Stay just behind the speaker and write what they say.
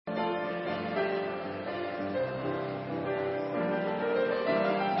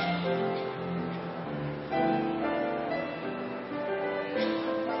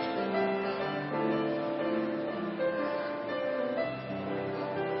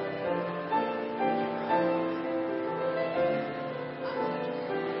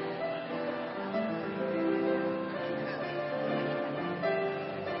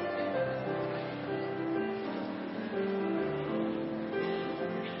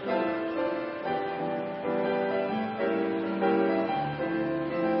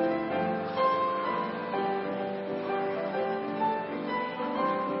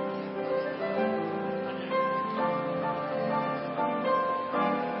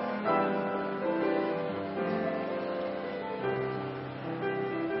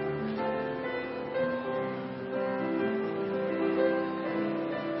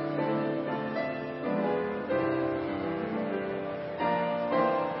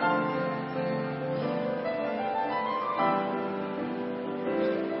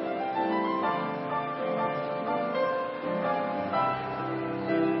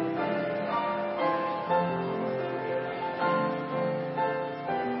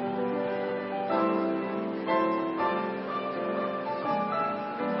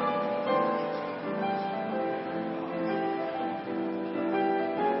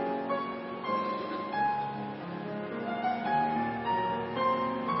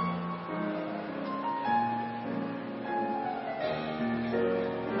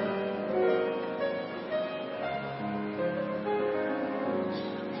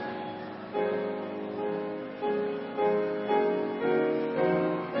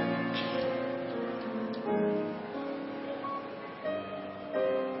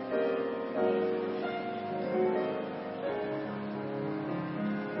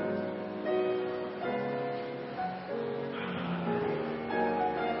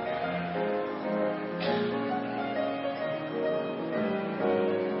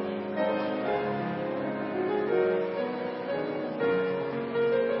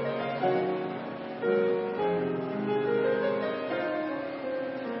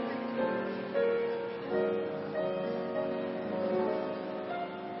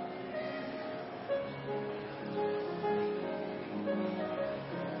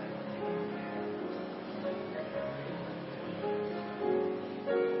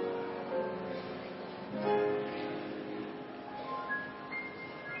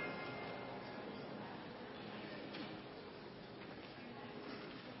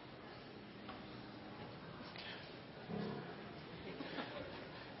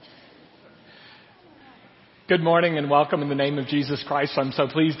Good morning and welcome in the name of Jesus Christ. I'm so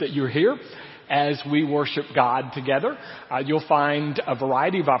pleased that you're here as we worship God together. You'll find a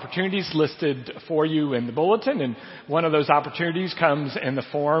variety of opportunities listed for you in the bulletin, and one of those opportunities comes in the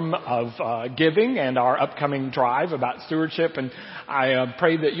form of giving and our upcoming drive about stewardship, and I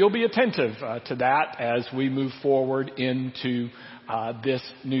pray that you'll be attentive to that as we move forward into this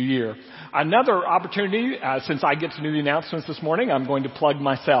new year. Another opportunity, since I get to do the announcements this morning, I'm going to plug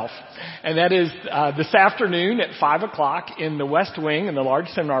myself. And that is this afternoon at 5 o'clock in the West Wing in the large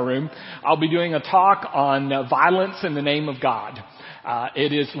seminar room, I'll be doing a talk on violence in the name of God.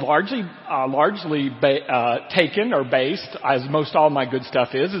 It is largely taken or based, as most all my good stuff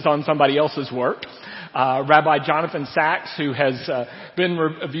is on somebody else's work. Rabbi Jonathan Sachs, who has been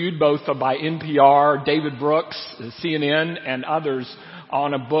reviewed both by NPR, David Brooks, CNN, and others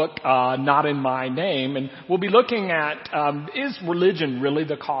on a book, Not in My Name. And we'll be looking at, is religion really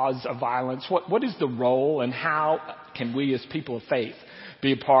the cause of violence? What is the role, and how can we as people of faith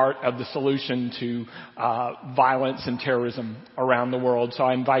be a part of the solution to violence and terrorism around the world? So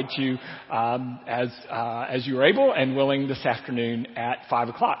I invite you as you're able and willing this afternoon at 5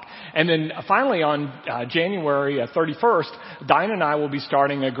 o'clock. And then finally on January 31st, Diane and I will be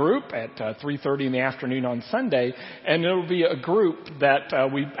starting a group at 3:30 in the afternoon on Sunday, and it'll be a group that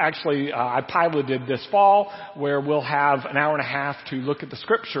I piloted this fall, where we'll have an hour and a half to look at the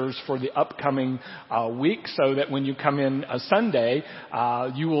scriptures for the upcoming week, so that when you come in Sunday,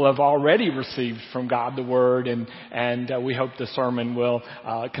 you will have already received from God the Word, and we hope the sermon will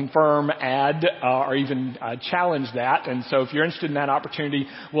confirm, add, or even challenge that. And so if you're interested in that opportunity,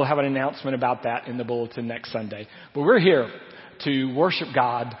 we'll have an announcement about that in the bulletin next Sunday. But we're here to worship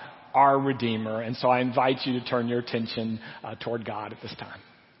God, our Redeemer, and so I invite you to turn your attention toward God at this time.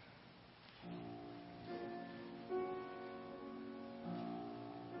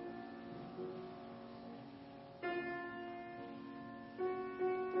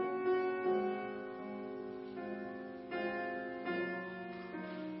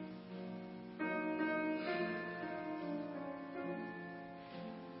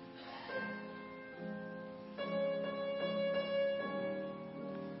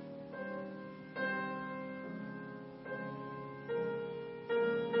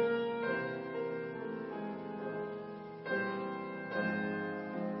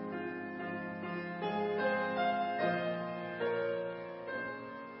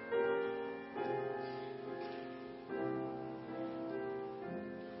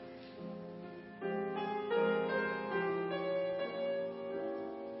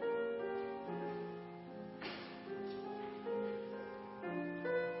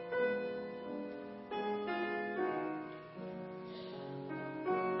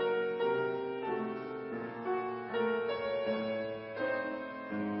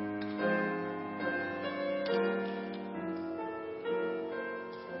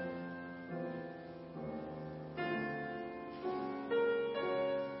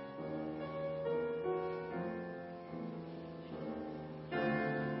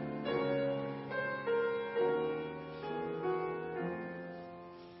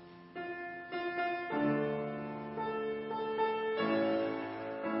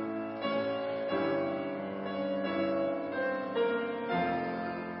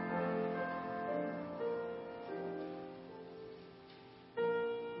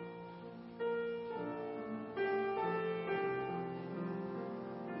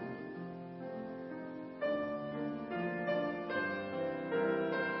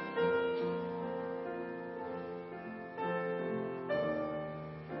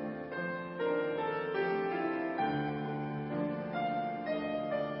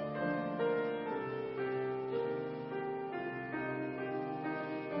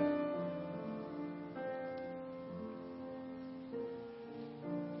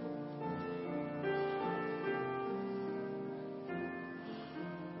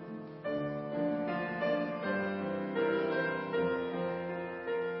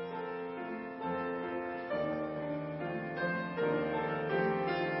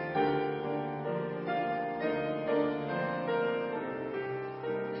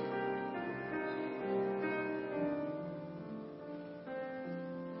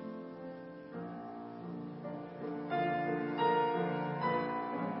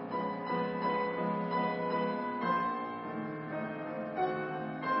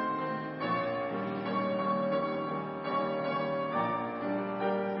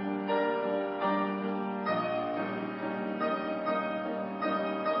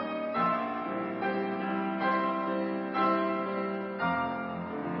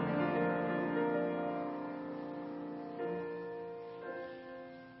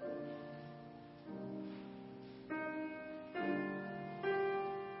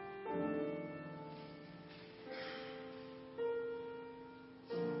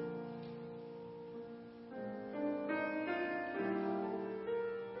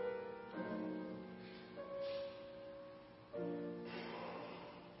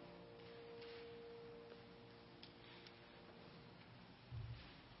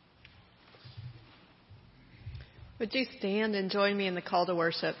 Would you stand and join me in the call to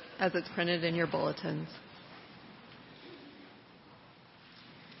worship as it's printed in your bulletins?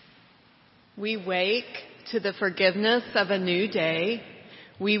 We wake to the forgiveness of a new day.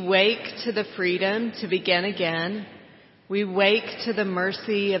 We wake to the freedom to begin again. We wake to the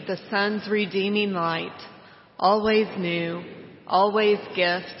mercy of the sun's redeeming light. Always new, always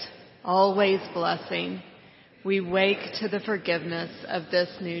gift, always blessing. We wake to the forgiveness of this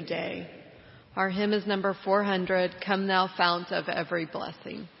new day. Our hymn is number 400, Come Thou Fount of Every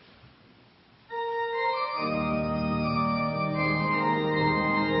Blessing.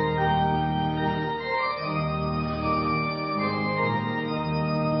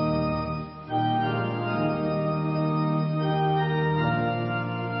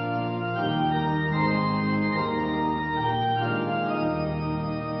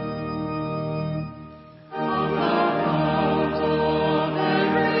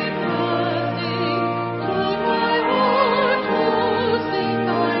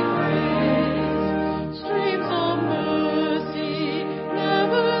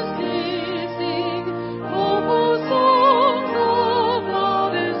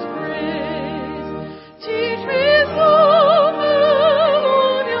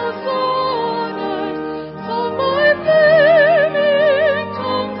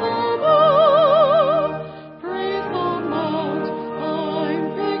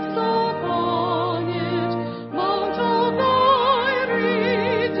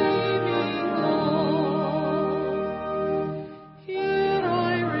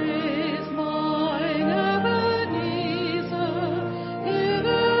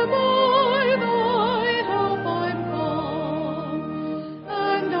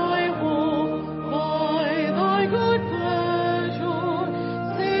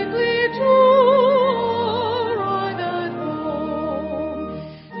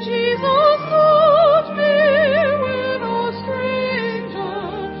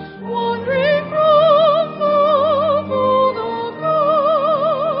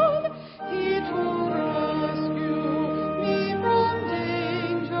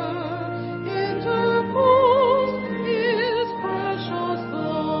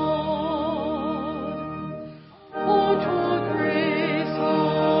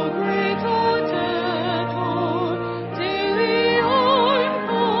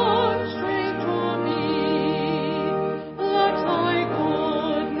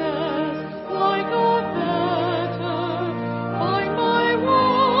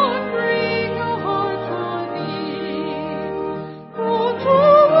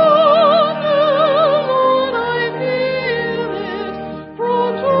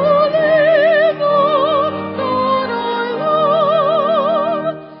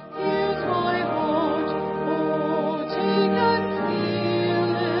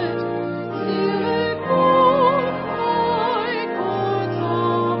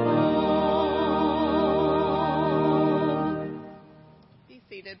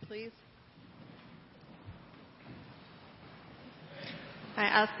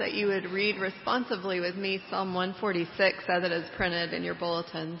 That you would read responsively with me Psalm 146 as it is printed in your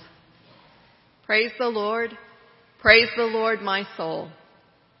bulletins. Praise the Lord, my soul.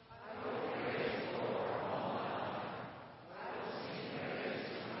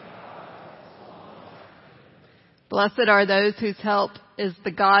 Blessed are those whose help is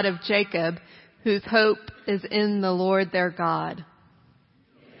the God of Jacob, whose hope is in the Lord their God.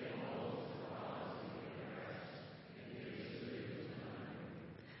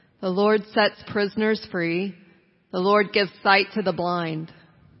 The Lord sets prisoners free. The Lord gives sight to the blind.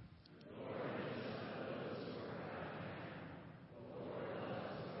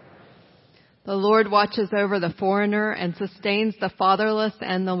 The Lord watches over the foreigner and sustains the fatherless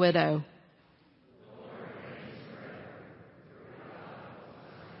and the widow.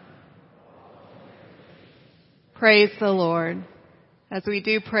 Praise the Lord. As we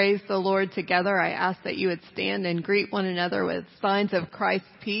do praise the Lord together, I ask that you would stand and greet one another with signs of Christ's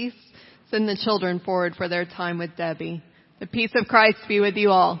peace. Send the children forward for their time with Debbie. The peace of Christ be with you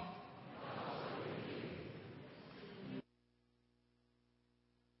all.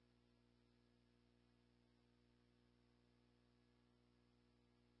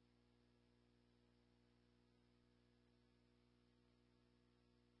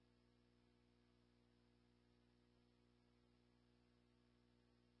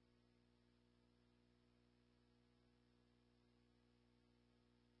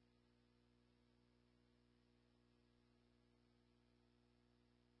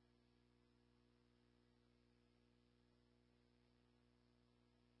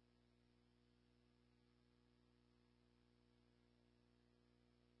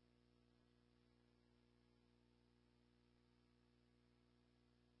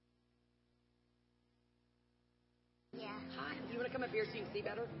 Hi. You want to come up here so you can see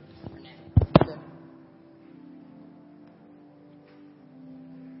better?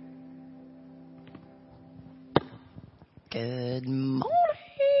 Good morning.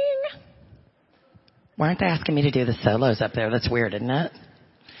 Why aren't they asking me to do the solos up there? That's weird, isn't it?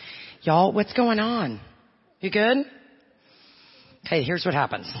 Y'all, what's going on? You good? Okay, here's what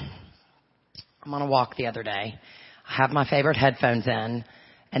happens. I'm on a walk the other day. I have my favorite headphones in,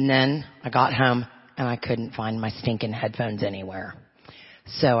 and then I got home and I couldn't find my stinking headphones anywhere.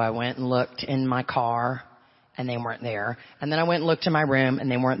 So I went and looked in my car and they weren't there. And then I went and looked in my room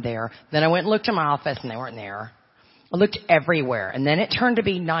and they weren't there. Then I went and looked in my office and they weren't there. I looked everywhere, and then it turned to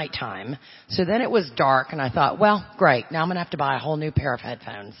be nighttime. So then it was dark, and I thought, well, great. Now I'm going to have to buy a whole new pair of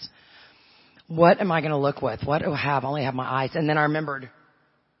headphones. What am I going to look with? What do I have? I only have my eyes. And then I remembered,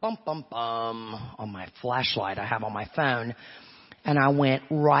 bum, bum, bum, on my flashlight I have on my phone. And I went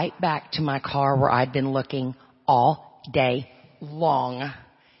right back to my car where I'd been looking all day long.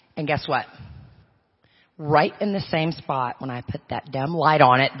 And guess what? Right in the same spot when I put that dumb light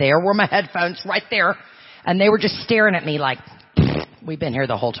on it, there were my headphones right there. And they were just staring at me like, we've been here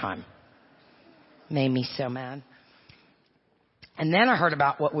the whole time. Made me so mad. And then I heard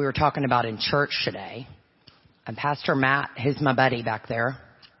about what we were talking about in church today. And Pastor Matt, who's my buddy back there.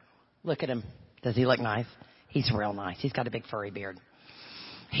 Look at him. Does he look nice? He's real nice. He's got a big furry beard.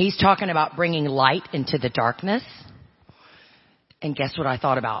 He's talking about bringing light into the darkness. And guess what I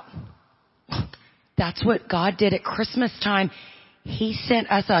thought about? That's what God did at Christmas time. He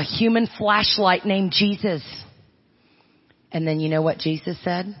sent us a human flashlight named Jesus. And then you know what Jesus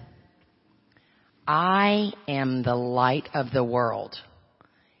said? I am the light of the world.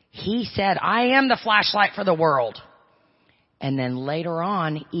 He said, I am the flashlight for the world. And then later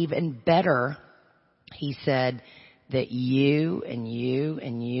on, even better, he said that you and you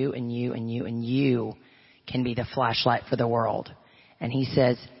and you and you and you and you can be the flashlight for the world. And he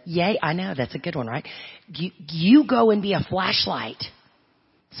says, yay, I know, that's a good one, right? You go and be a flashlight.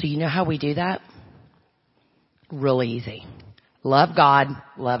 So you know how we do that? Really easy. Love God,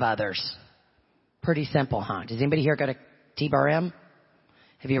 love others. Pretty simple, huh? Does anybody here go to T-Bar M?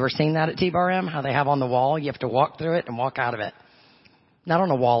 Have you ever seen that at T-Bar M? How they have on the wall, you have to walk through it and walk out of it. Not on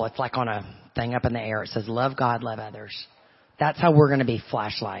a wall, it's like on a thing up in the air. It says, love God, love others. That's how we're going to be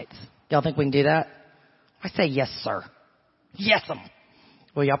flashlights. Y'all think we can do that? I say yes, sir. Yes, ma'am.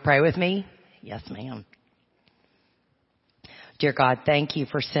 Will y'all pray with me? Yes, ma'am. Dear God, thank you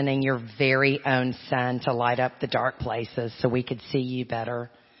for sending your very own Son to light up the dark places so we could see you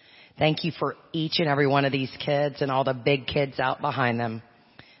better. Thank you for each and every one of these kids and all the big kids out behind them.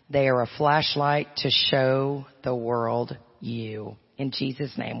 They are a flashlight to show the world you. In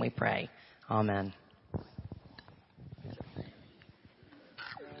Jesus' name we pray. Amen.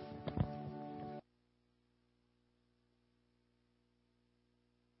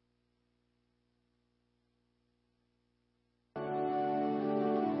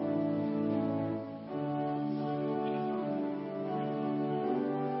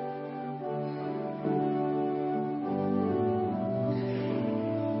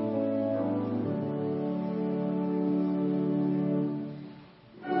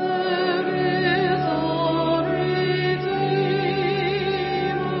 There is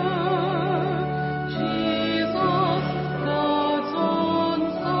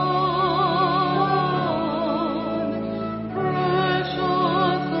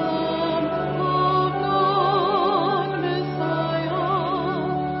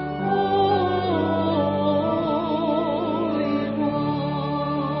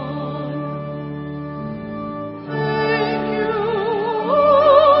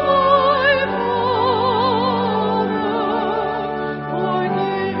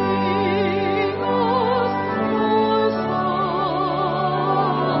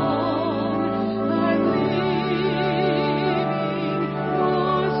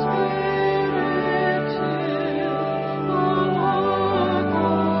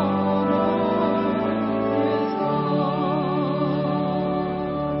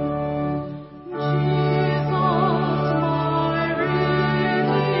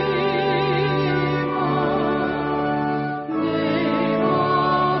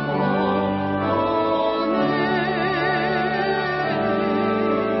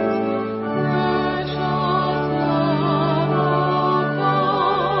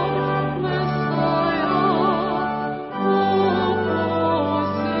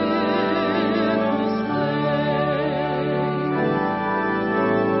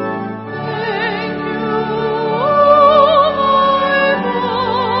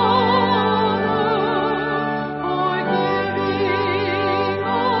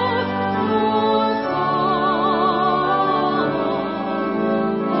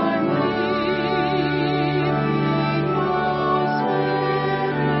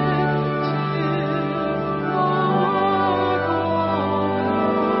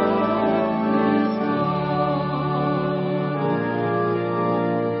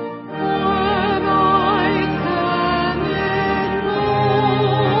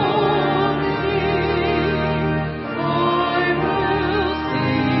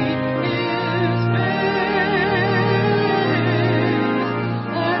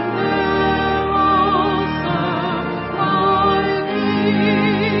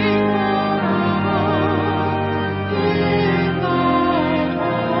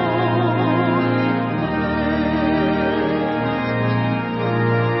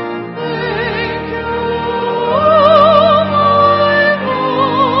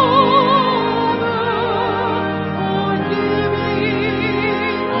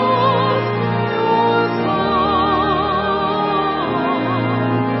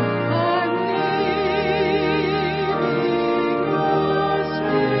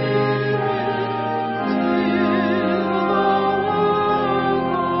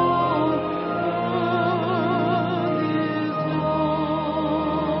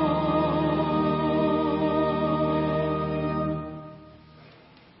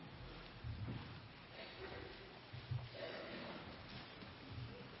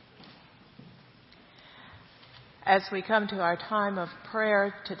As we come to our time of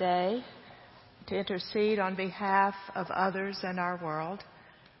prayer today, to intercede on behalf of others in our world,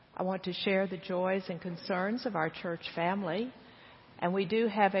 I want to share the joys and concerns of our church family. And we do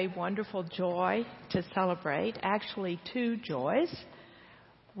have a wonderful joy to celebrate, actually 2 joys.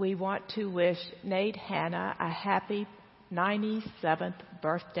 We want to wish Nate Hanna a happy 97th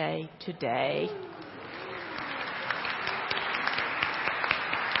birthday today.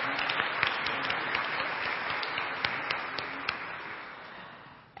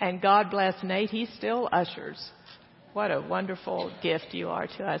 And God bless Nate. He still ushers. What a wonderful gift you are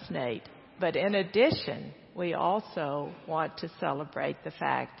to us, Nate. But in addition, we also want to celebrate the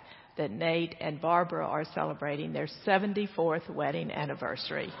fact that Nate and Barbara are celebrating their 74th wedding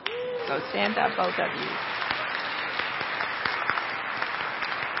anniversary. So stand up, both of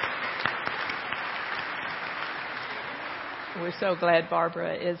you. We're so glad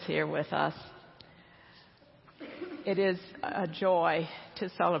Barbara is here with us. It is a joy to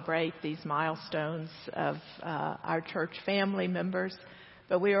celebrate these milestones of our church family members,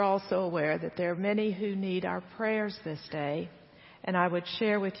 but we are also aware that there are many who need our prayers this day, and I would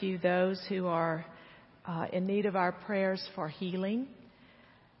share with you those who are in need of our prayers for healing,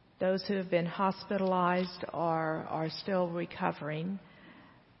 those who have been hospitalized or are still recovering.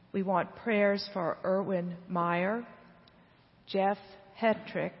 We want prayers for Erwin Meyer, Jeff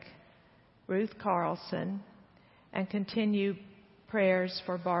Hetrick, Ruth Carlson, and continue prayers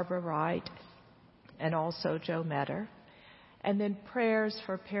for Barbara Wright and also Joe Metter. And then prayers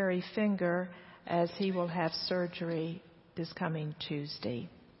for Perry Finger as he will have surgery this coming Tuesday.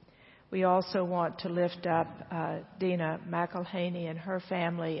 We also want to lift up Dina McElhaney and her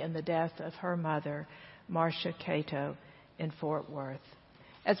family in the death of her mother, Marcia Cato, in Fort Worth.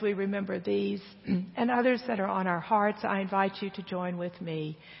 As we remember these and others that are on our hearts, I invite you to join with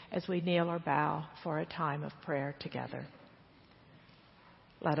me as we kneel or bow for a time of prayer together.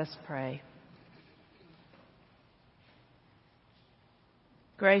 Let us pray.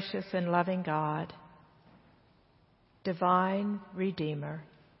 Gracious and loving God, divine Redeemer,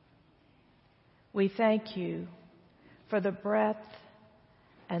 we thank you for the breadth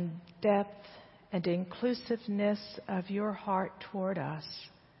and depth and inclusiveness of your heart toward us,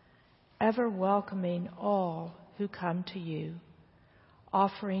 ever welcoming all who come to you,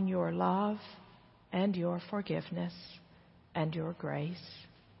 offering your love and your forgiveness and your grace.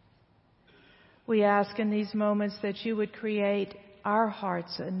 We ask in these moments that you would create our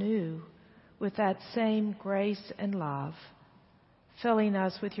hearts anew with that same grace and love, filling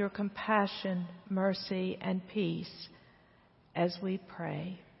us with your compassion, mercy, and peace as we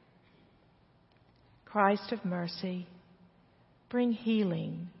pray. Christ of mercy, bring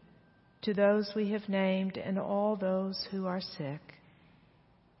healing to those we have named and all those who are sick.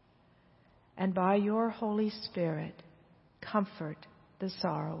 And by your Holy Spirit, comfort the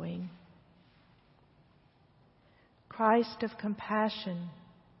sorrowing. Christ of compassion,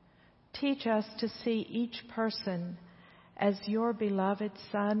 teach us to see each person as your beloved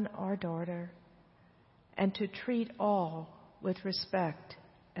son or daughter, and to treat all with respect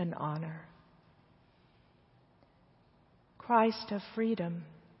and honor. Christ of freedom,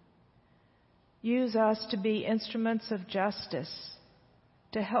 use us to be instruments of justice,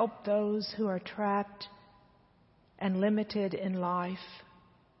 to help those who are trapped and limited in life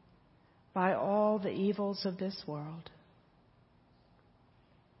by all the evils of this world.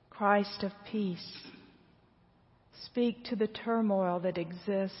 Christ of peace, speak to the turmoil that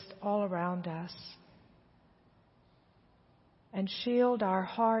exists all around us, and shield our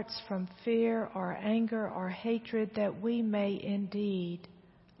hearts from fear or anger or hatred, that we may indeed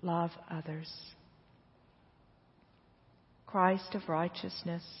love others. Christ of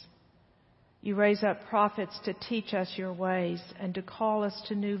righteousness, you raise up prophets to teach us your ways and to call us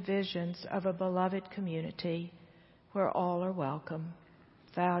to new visions of a beloved community where all are welcome,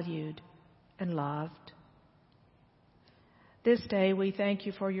 valued, and loved. This day we thank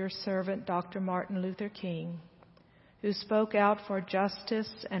you for your servant, Dr. Martin Luther King, who spoke out for justice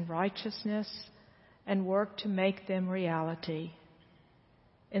and righteousness and worked to make them reality.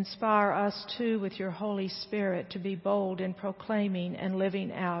 Inspire us, too, with your Holy Spirit to be bold in proclaiming and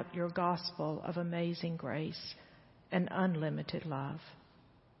living out your gospel of amazing grace and unlimited love.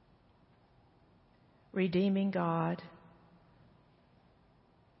 Redeeming God,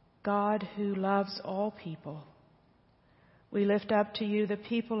 God who loves all people, we lift up to you the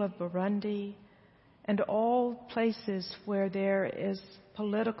people of Burundi and all places where there is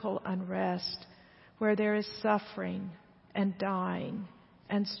political unrest, where there is suffering and dying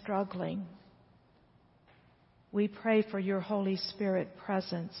and struggling. We pray for your Holy Spirit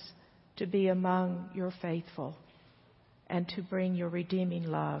presence to be among your faithful. and to bring your redeeming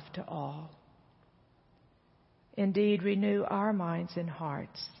love to all. Indeed, renew our minds and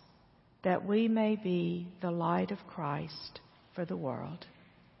hearts that we may be the light of Christ for the world.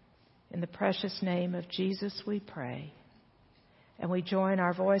 In the precious name of Jesus we pray, and we join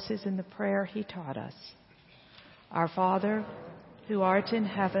our voices in the prayer he taught us. Our Father, who art in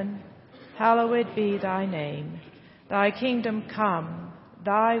heaven, hallowed be thy name. Thy kingdom come,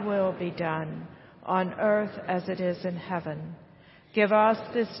 thy will be done, on earth as it is in heaven. Give us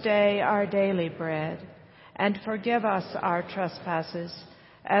this day our daily bread, and forgive us our trespasses,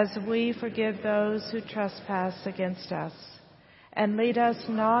 as we forgive those who trespass against us. And lead us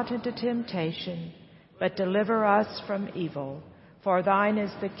not into temptation, but deliver us from evil. For thine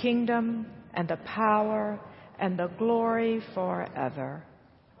is the kingdom, and the power, and the glory forever.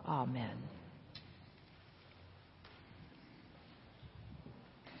 Amen.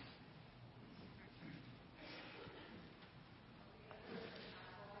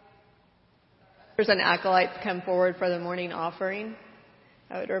 And acolytes come forward for the morning offering.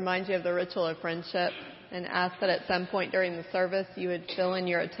 I would remind you of the ritual of friendship and ask that at some point during the service you would fill in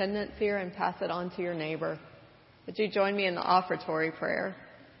your attendance here and pass it on to your neighbor. Would you join me in the offertory prayer?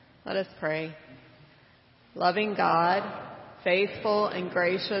 Let us pray. Loving God, faithful and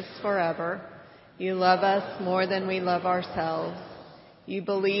gracious forever, you love us more than we love ourselves. You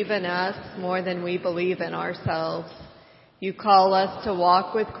believe in us more than we believe in ourselves. You call us to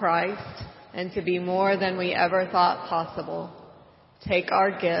walk with Christ and to be more than we ever thought possible. Take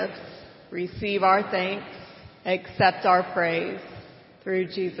our gifts, receive our thanks, accept our praise. Through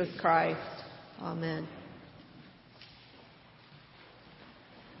Jesus Christ. Amen.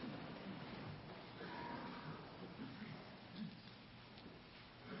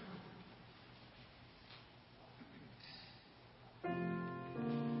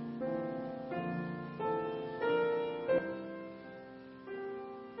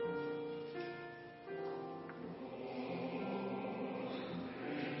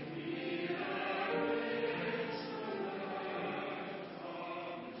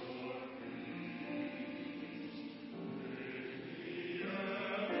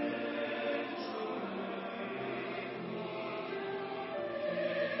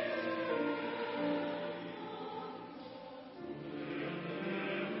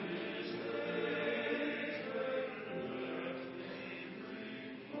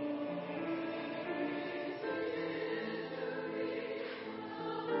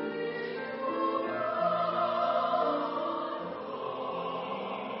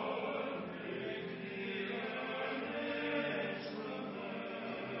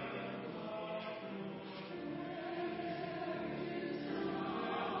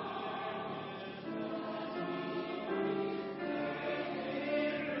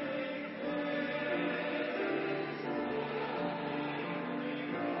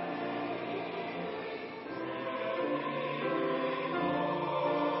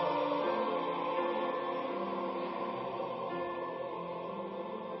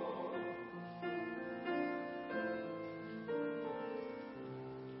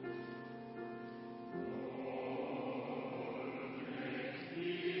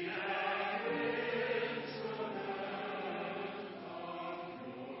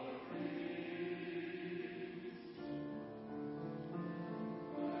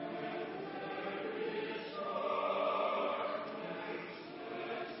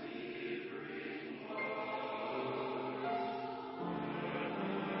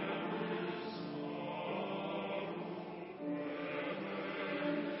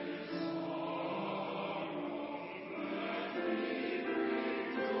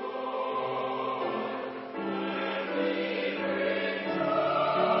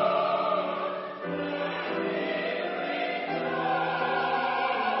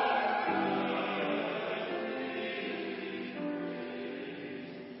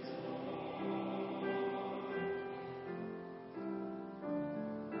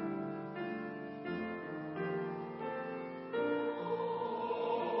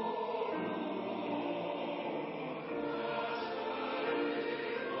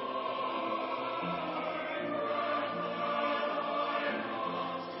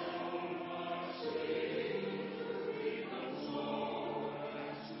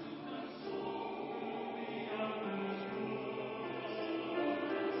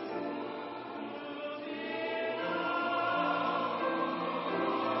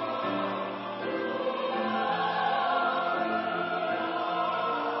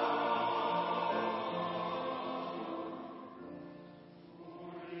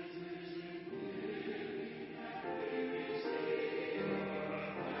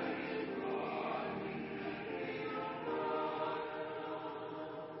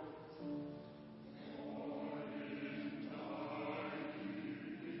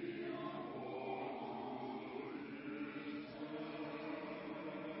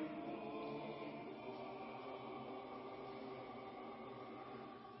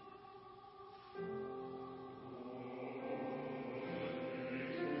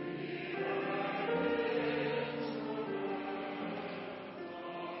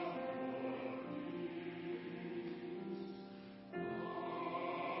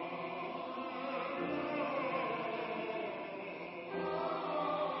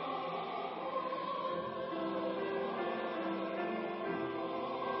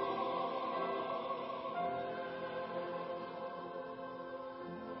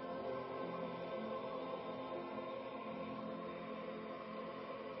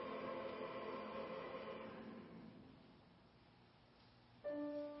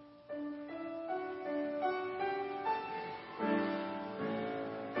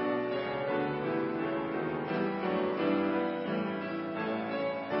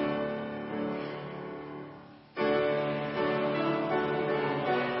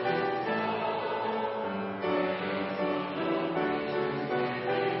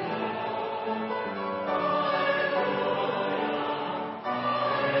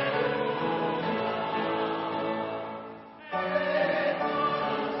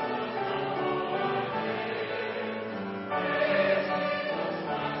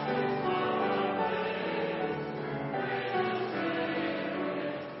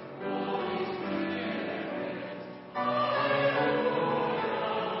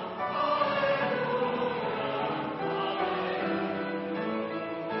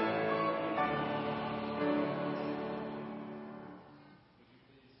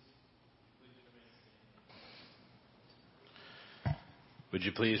 Would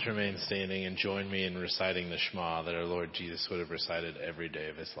you please remain standing and join me in reciting the Shema that our Lord Jesus would have recited every day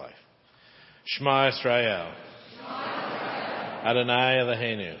of his life. Shema Israel. Adonai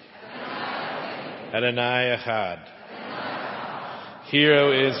Eloheinu. Adonai Echad. Hear,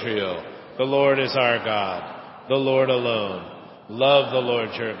 O Israel, the Lord is our God, the Lord alone. Love the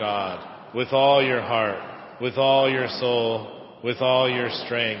Lord your God with all your heart, with all your soul, with all your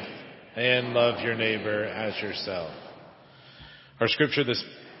strength, and love your neighbor as yourself. Our scripture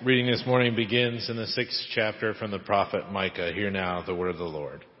reading this morning begins in the 6th chapter from the prophet Micah. Hear now the word of the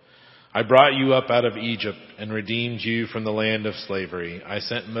Lord. I brought you up out of Egypt and redeemed you from the land of slavery. I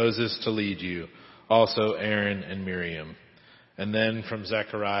sent Moses to lead you, also Aaron and Miriam. And then from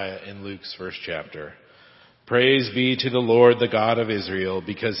Zechariah in Luke's 1st chapter. Praise be to the Lord, the God of Israel,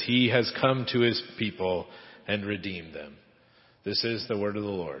 because he has come to his people and redeemed them. This is the word of the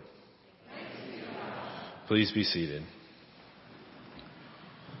Lord. Please be seated.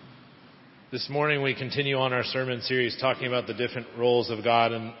 This morning we continue on our sermon series talking about the different roles of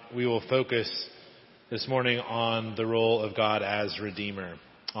God, and we will focus this morning on the role of God as Redeemer,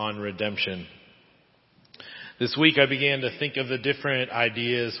 on redemption. This week I began to think of the different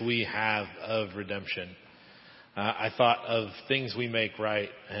ideas we have of redemption. I thought of things we make right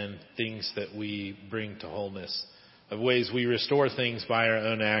and things that we bring to wholeness, of ways we restore things by our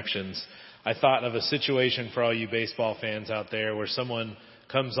own actions. I thought of a situation for all you baseball fans out there where someone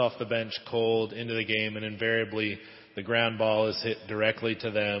comes off the bench cold into the game and invariably the ground ball is hit directly to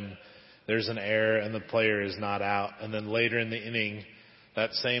them. There's an error and the player is not out. And then later in the inning,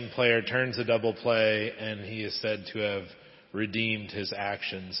 that same player turns a double play and he is said to have redeemed his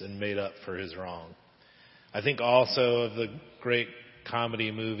actions and made up for his wrong. I think also of the great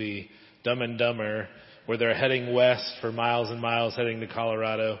comedy movie Dumb and Dumber, where they're heading west for miles and miles heading to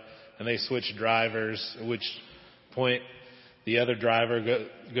Colorado and they switch drivers, at which point the other driver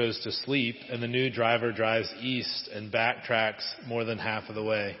goes to sleep and the new driver drives east and backtracks more than half of the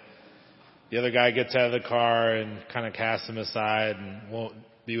way. The other guy gets out of the car and kind of casts him aside and won't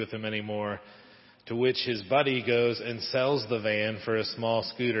be with him anymore, to which his buddy goes and sells the van for a small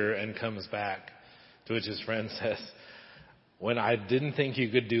scooter and comes back, to which his friend says, when I didn't think you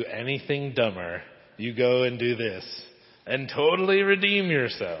could do anything dumber, you go and do this and totally redeem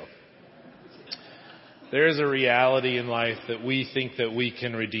yourself. There is a reality in life that we think that we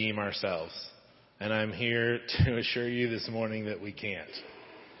can redeem ourselves. And I'm here to assure you this morning that we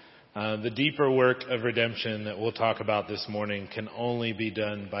can't. The deeper work of redemption that we'll talk about this morning can only be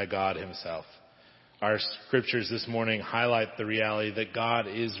done by God himself. Our scriptures this morning highlight the reality that God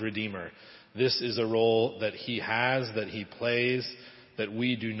is Redeemer. This is a role that he has, that he plays, that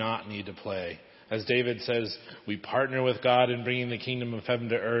we do not need to play. As David says, we partner with God in bringing the kingdom of heaven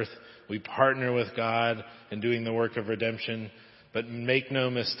to earth. We partner with God in doing the work of redemption. But make no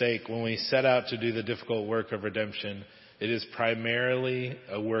mistake, when we set out to do the difficult work of redemption, it is primarily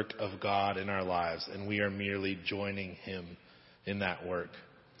a work of God in our lives, and we are merely joining him in that work.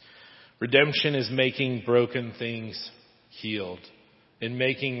 Redemption is making broken things healed, in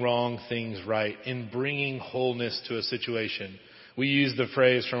making wrong things right, in bringing wholeness to a situation. We use the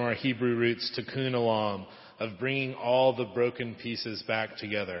phrase from our Hebrew roots, tikkun olam, of bringing all the broken pieces back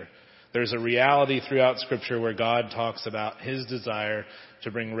together. There's a reality throughout Scripture where God talks about his desire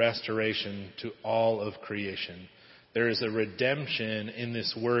to bring restoration to all of creation. There is a redemption in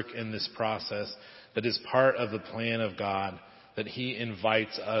this work, in this process, that is part of the plan of God that he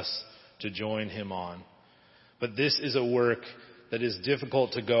invites us to join him on. But this is a work that is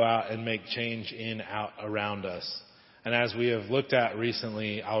difficult to go out and make change out around us. And as we have looked at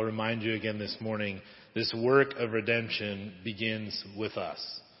recently, I'll remind you again this morning, this work of redemption begins with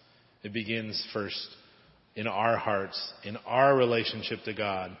us. It begins first in our hearts, in our relationship to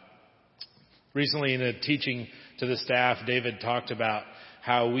God. Recently in a teaching to the staff, David talked about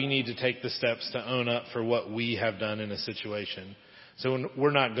how we need to take the steps to own up for what we have done in a situation. So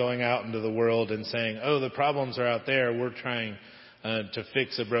we're not going out into the world and saying, oh, the problems are out there, we're trying to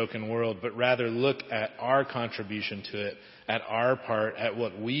fix a broken world, but rather look at our contribution to it, at our part, at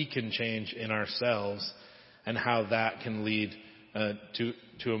what we can change in ourselves, and how that can lead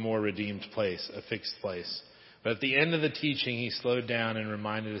to a more redeemed place, a fixed place. But at the end of the teaching, he slowed down and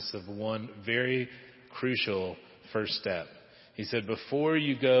reminded us of one very crucial first step. He said, before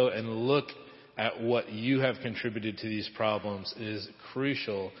you go and look at what you have contributed to these problems, it is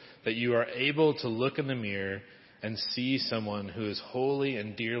crucial that you are able to look in the mirror and see someone who is holy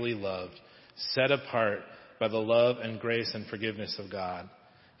and dearly loved, set apart by the love and grace and forgiveness of God.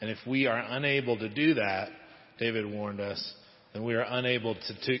 And if we are unable to do that, David warned us, then we are unable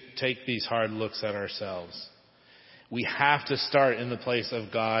to take these hard looks at ourselves. We have to start in the place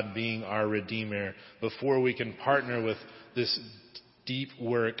of God being our Redeemer before we can partner with this deep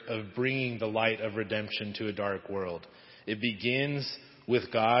work of bringing the light of redemption to a dark world. It begins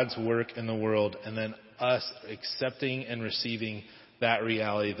with God's work in the world and then us accepting and receiving that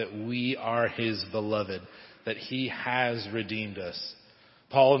reality that we are His beloved, that He has redeemed us.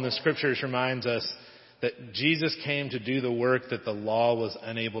 Paul in the Scriptures reminds us that Jesus came to do the work that the law was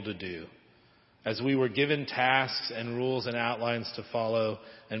unable to do. As we were given tasks and rules and outlines to follow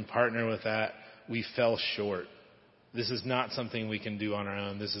and partner with that, we fell short. This is not something we can do on our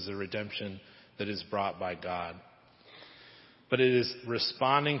own. This is a redemption that is brought by God. But it is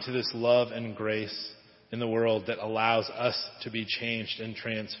responding to this love and grace in the world that allows us to be changed and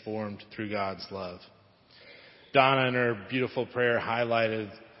transformed through God's love. Donna, in her beautiful prayer,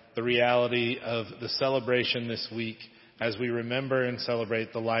 highlighted the reality of the celebration this week as we remember and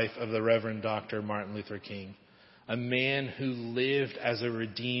celebrate the life of the Reverend Dr. Martin Luther King, a man who lived as a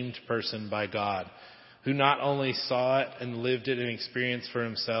redeemed person by God, who not only saw it and lived it and experienced for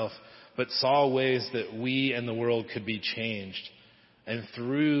himself, but saw ways that we and the world could be changed. And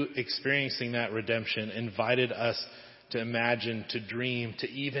through experiencing that redemption, invited us to imagine, to dream, to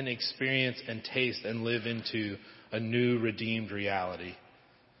even experience and taste and live into a new redeemed reality.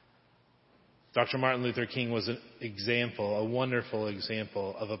 Dr. Martin Luther King was an example, a wonderful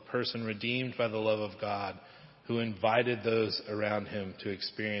example of a person redeemed by the love of God who invited those around him to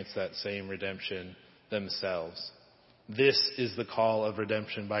experience that same redemption themselves. This is the call of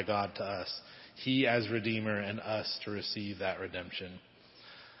redemption by God to us. He as Redeemer and us to receive that redemption.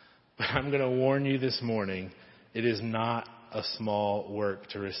 But I'm going to warn you this morning, it is not a small work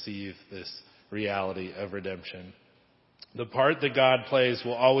to receive this reality of redemption. The part that God plays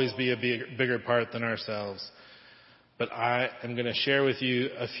will always be a bigger part than ourselves. But I am going to share with you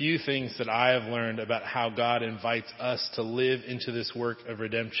a few things that I have learned about how God invites us to live into this work of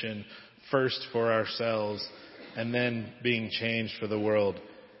redemption, first for ourselves, and then being changed for the world.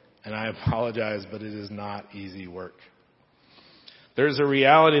 And I apologize, but it is not easy work. There's a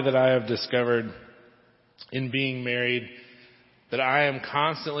reality that I have discovered in being married, that I am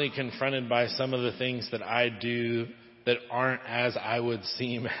constantly confronted by some of the things that I do that aren't as I would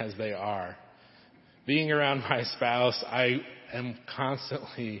seem as they are. Being around my spouse, I am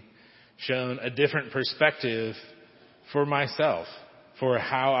constantly shown a different perspective for myself, for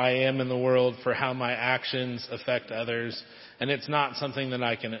how I am in the world, for how my actions affect others. And it's not something that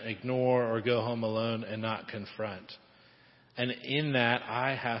I can ignore or go home alone and not confront. And in that,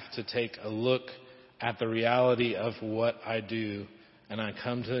 I have to take a look at the reality of what I do, and I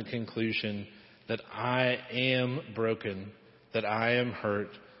come to the conclusion that I am broken, that I am hurt,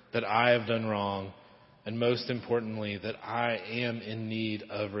 that I have done wrong, and most importantly, that I am in need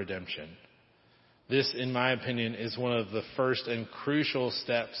of redemption. This, in my opinion, is one of the first and crucial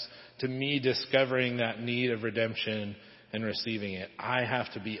steps to me discovering that need of redemption and receiving it. I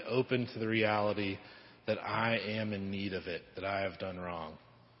have to be open to the reality that I am in need of it, that I have done wrong.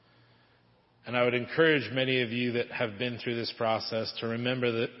 And I would encourage many of you that have been through this process to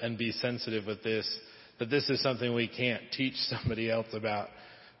remember that and be sensitive with this, that this is something we can't teach somebody else about,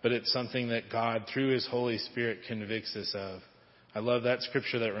 but it's something that God, through His Holy Spirit, convicts us of. I love that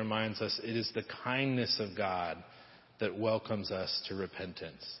scripture that reminds us it is the kindness of God that welcomes us to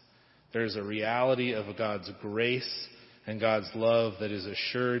repentance. There's a reality of God's grace and God's love that is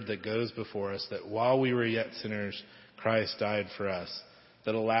assured, that goes before us, that while we were yet sinners, Christ died for us,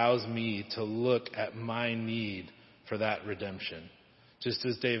 that allows me to look at my need for that redemption. Just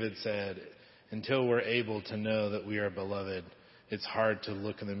as David said, until we're able to know that we are beloved, it's hard to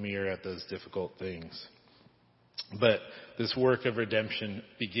look in the mirror at those difficult things. But this work of redemption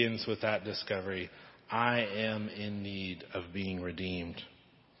begins with that discovery. I am in need of being redeemed.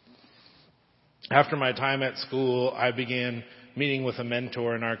 After my time at school, I began meeting with a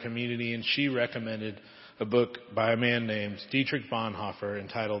mentor in our community, and she recommended a book by a man named Dietrich Bonhoeffer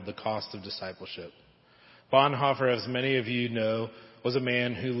entitled The Cost of Discipleship. Bonhoeffer, as many of you know, was a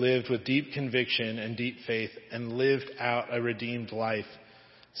man who lived with deep conviction and deep faith and lived out a redeemed life,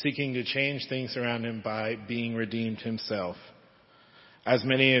 seeking to change things around him by being redeemed himself. As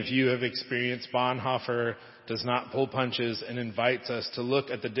many of you have experienced, Bonhoeffer does not pull punches and invites us to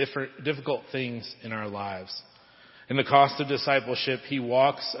look at the difficult things in our lives. In The Cost of Discipleship, he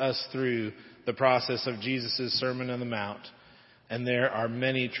walks us through the process of Jesus' Sermon on the Mount, and there are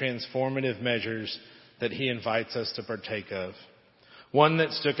many transformative measures that he invites us to partake of. One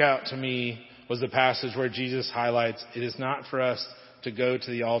that stuck out to me was the passage where Jesus highlights it is not for us to go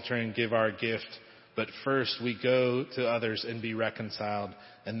to the altar and give our gift, but first we go to others and be reconciled,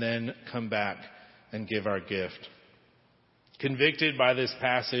 and then come back and give our gift. Convicted by this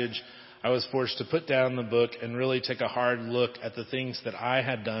passage, I was forced to put down the book and really take a hard look at the things that I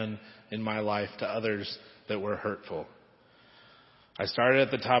had done in my life to others that were hurtful. I started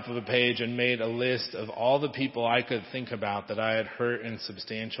at the top of the page and made a list of all the people I could think about that I had hurt in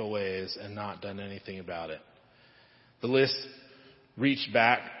substantial ways and not done anything about it. The list reached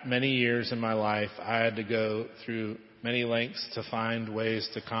back many years in my life. I had to go through many lengths to find ways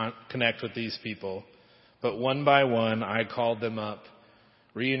to connect with these people. But one by one, I called them up,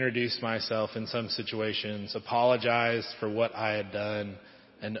 reintroduced myself in some situations, apologized for what I had done,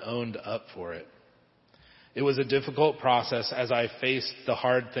 and owned up for it. It was a difficult process as I faced the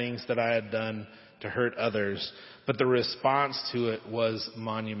hard things that I had done to hurt others, but the response to it was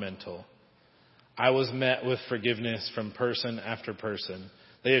monumental. I was met with forgiveness from person after person.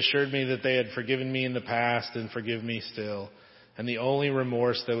 They assured me that they had forgiven me in the past and forgive me still, and the only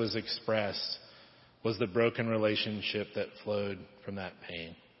remorse that was expressed was the broken relationship that flowed from that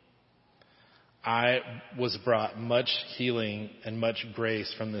pain. I was brought much healing and much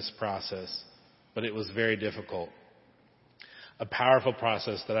grace from this process, but it was very difficult. A powerful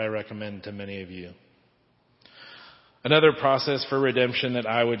process that I recommend to many of you. Another process for redemption that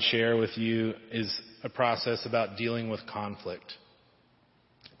I would share with you is a process about dealing with conflict.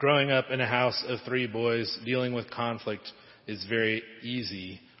 Growing up in a house of 3 boys, dealing with conflict is very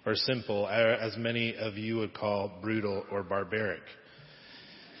easy or simple, as many of you would call brutal or barbaric.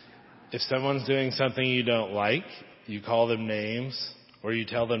 If someone's doing something you don't like, you call them names, or you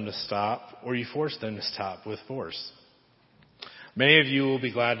tell them to stop, or you force them to stop with force. Many of you will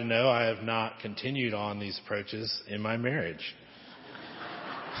be glad to know I have not continued on these approaches in my marriage.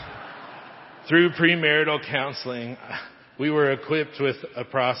 Through premarital counseling, we were equipped with a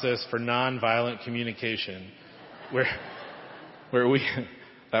process for nonviolent communication where we,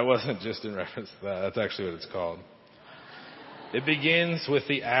 that wasn't just in reference to that, that's actually what it's called. It begins with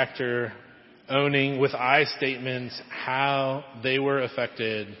the actor owning with I statements how they were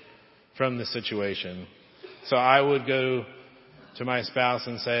affected from the situation. So I would go to my spouse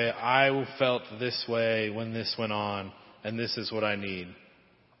and say, I felt this way when this went on, and this is what I need.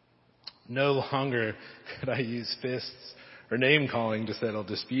 No longer could I use fists or name calling to settle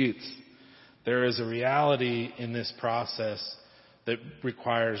disputes. There is a reality in this process that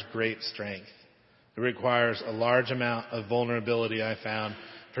requires great strength. It requires a large amount of vulnerability, I found,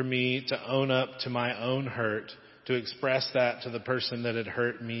 for me to own up to my own hurt, to express that to the person that had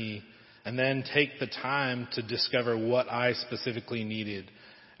hurt me, and then take the time to discover what I specifically needed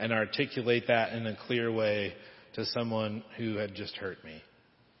and articulate that in a clear way to someone who had just hurt me.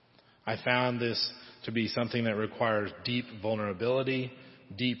 I found this to be something that requires deep vulnerability,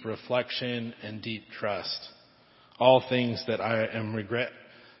 deep reflection, and deep trust. All things that I am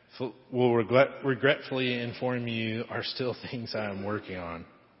regretfully inform you are still things I am working on.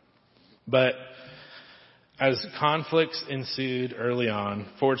 But as conflicts ensued early on,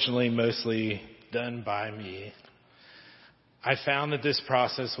 fortunately mostly done by me, I found that this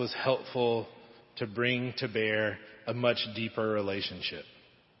process was helpful to bring to bear a much deeper relationship.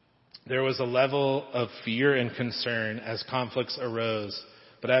 There was a level of fear and concern as conflicts arose,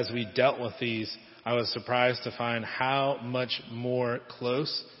 but as we dealt with these, I was surprised to find how much more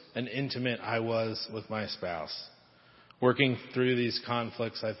close and intimate I was with my spouse. Working through these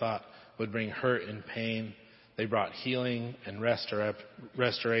conflicts, I thought, would bring hurt and pain. They brought healing and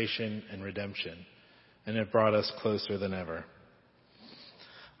restoration and redemption, and it brought us closer than ever.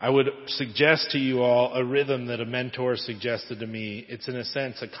 I would suggest to you all a rhythm that a mentor suggested to me. It's in a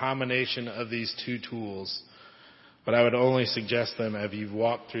sense a combination of these 2 tools, but I would only suggest them as you've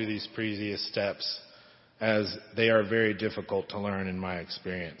walked through these previous steps, as they are very difficult to learn in my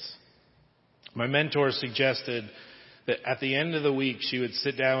experience. My mentor suggested that at the end of the week, she would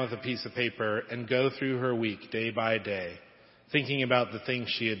sit down with a piece of paper and go through her week day by day, thinking about the things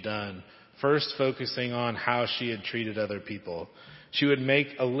she had done, first focusing on how she had treated other people. She would make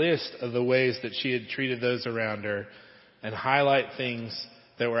a list of the ways that she had treated those around her and highlight things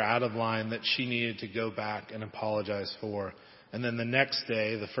that were out of line that she needed to go back and apologize for. And then the next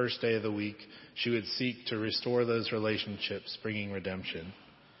day, the first day of the week, she would seek to restore those relationships, bringing redemption.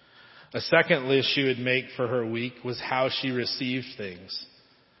 A second list she would make for her week was how she received things,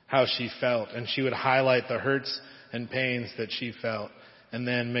 how she felt. And she would highlight the hurts and pains that she felt, and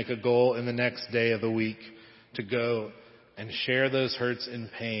then make a goal in the next day of the week to go and share those hurts and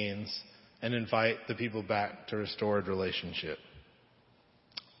pains and invite the people back to restored relationship.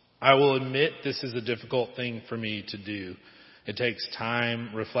 I will admit this is a difficult thing for me to do. It takes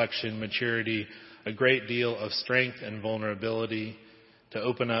time, reflection, maturity, a great deal of strength and vulnerability. to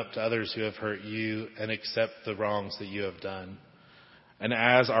open up to others who have hurt you and accept the wrongs that you have done. And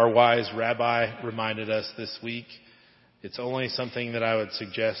as our wise rabbi reminded us this week, it's only something that I would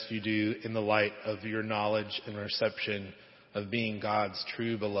suggest you do in the light of your knowledge and reception of being God's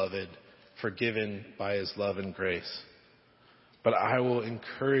true beloved, forgiven by his love and grace. But I will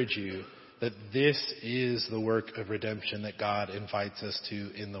encourage you that this is the work of redemption that God invites us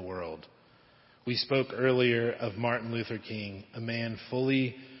to in the world. We spoke earlier of Martin Luther King, a man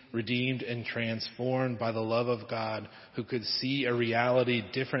fully redeemed and transformed by the love of God, who could see a reality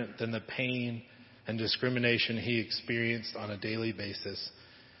different than the pain and discrimination he experienced on a daily basis,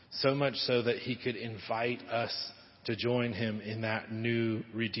 so much so that he could invite us to join him in that new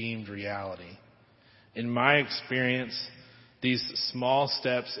redeemed reality. In my experience, these small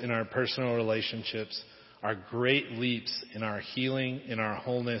steps in our personal relationships are great leaps in our healing, in our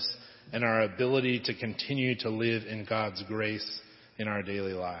wholeness, and our ability to continue to live in God's grace in our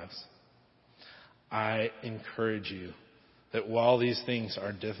daily lives. I encourage you that while these things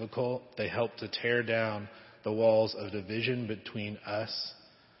are difficult, they help to tear down the walls of division between us,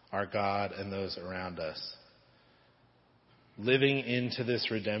 our God, and those around us. Living into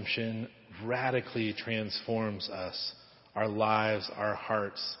this redemption radically transforms us, our lives, our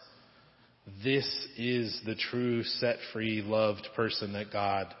hearts. This is the true, set-free, loved person that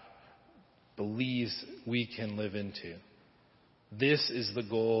God believes we can live into. This is the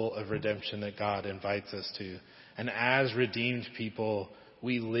goal of redemption that God invites us to. And as redeemed people,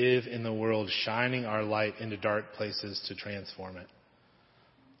 we live in the world shining our light into dark places to transform it.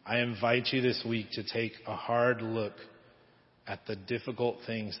 I invite you this week to take a hard look at the difficult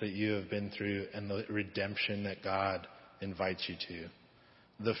things that you have been through and the redemption that God invites you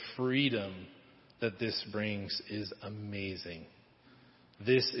to. The freedom that this brings is amazing.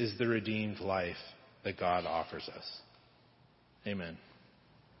 This is the redeemed life that God offers us. Amen.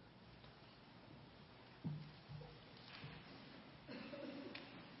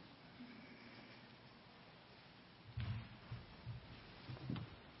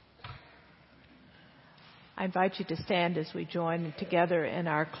 I invite you to stand as we join together in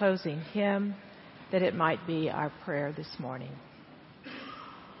our closing hymn, that it might be our prayer this morning.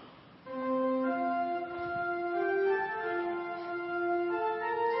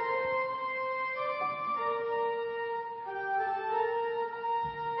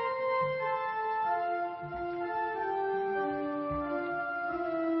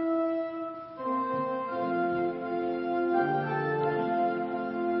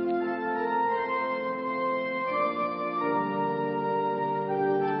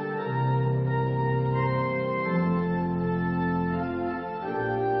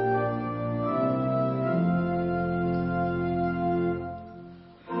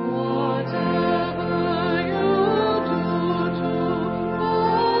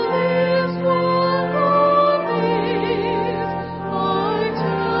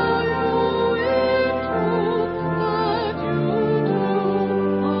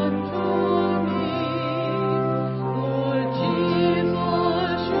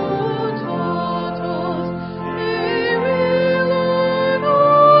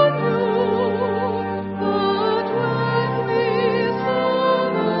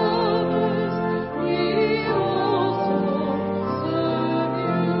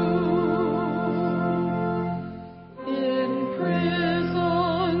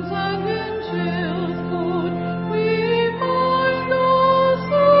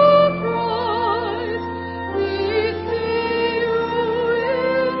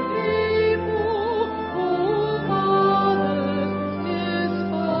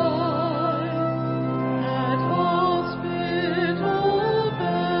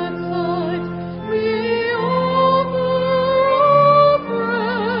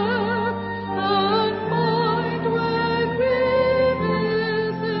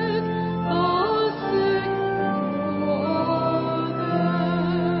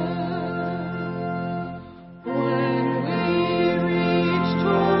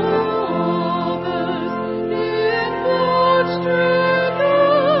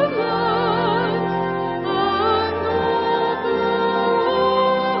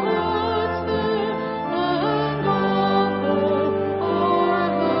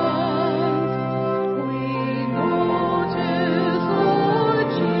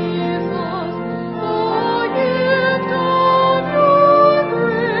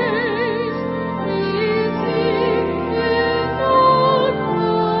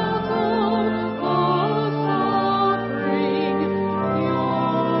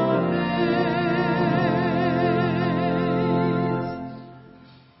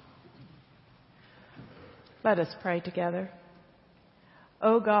 Let us pray together.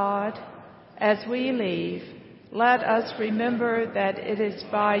 O God, as we leave, let us remember that it is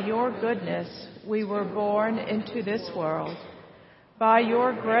by your goodness we were born into this world. By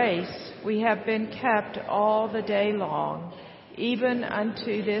your grace we have been kept all the day long, even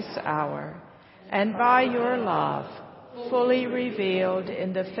unto this hour, and by your love, fully revealed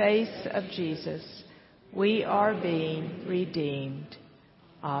in the face of Jesus, we are being redeemed.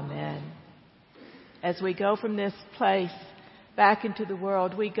 Amen. As we go from this place back into the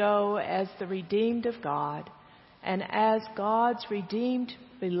world, we go as the redeemed of God, and as God's redeemed,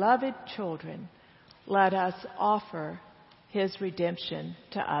 beloved children, let us offer his redemption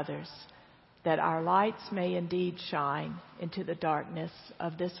to others, that our lights may indeed shine into the darkness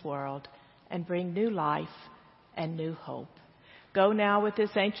of this world and bring new life and new hope. Go now with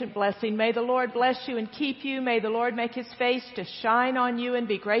this ancient blessing. May the Lord bless you and keep you. May the Lord make his face to shine on you and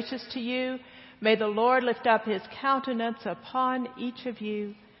be gracious to you. May the Lord lift up his countenance upon each of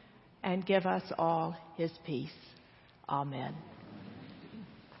you and give us all his peace. Amen.